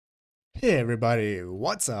Hey everybody,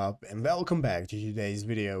 what's up and welcome back to today's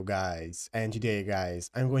video guys. And today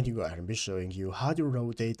guys, I'm going to go ahead and be showing you how to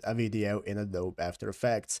rotate a video in Adobe After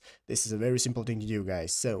Effects. This is a very simple thing to do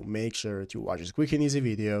guys, so make sure to watch this quick and easy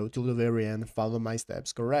video till the very end, follow my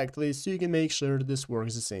steps correctly so you can make sure this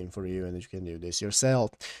works the same for you and that you can do this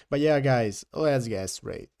yourself. But yeah guys, let's get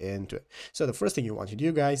straight into it. So the first thing you want to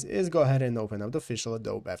do guys is go ahead and open up the official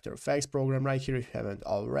Adobe After Effects program right here if you haven't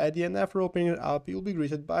already, and after opening it up you'll be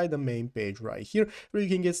greeted by the main page right here where you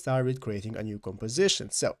can get started with creating a new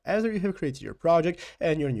composition. So after you have created your project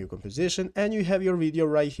and your new composition and you have your video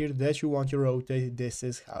right here that you want to rotate, this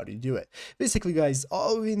is how to do it. Basically guys,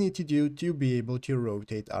 all we need to do to be able to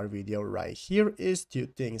rotate our video right here is two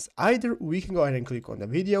things. Either we can go ahead and click on the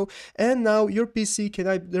video and now your PC can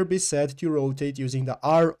either be set to rotate using the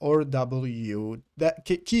R or W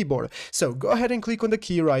keyboard. So go ahead and click on the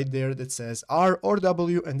key right there that says R or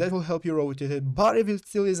W and that will help you rotate it. But if it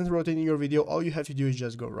still isn't rotating your video, all you have to do is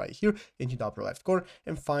just go right here into the upper left corner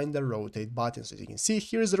and find the rotate button. So as you can see,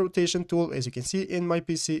 here's the rotation tool. As you can see in my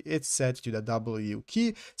PC, it's set to the W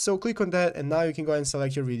key. So click on that and now you can go and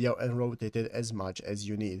select your video and rotate it as much as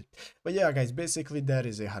you need. But yeah guys, basically that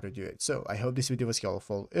is how to do it. So I hope this video was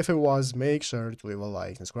helpful. If it was, make sure to leave a like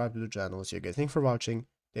and subscribe to the channel. So you guys, thanks for watching.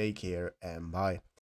 Take care and bye.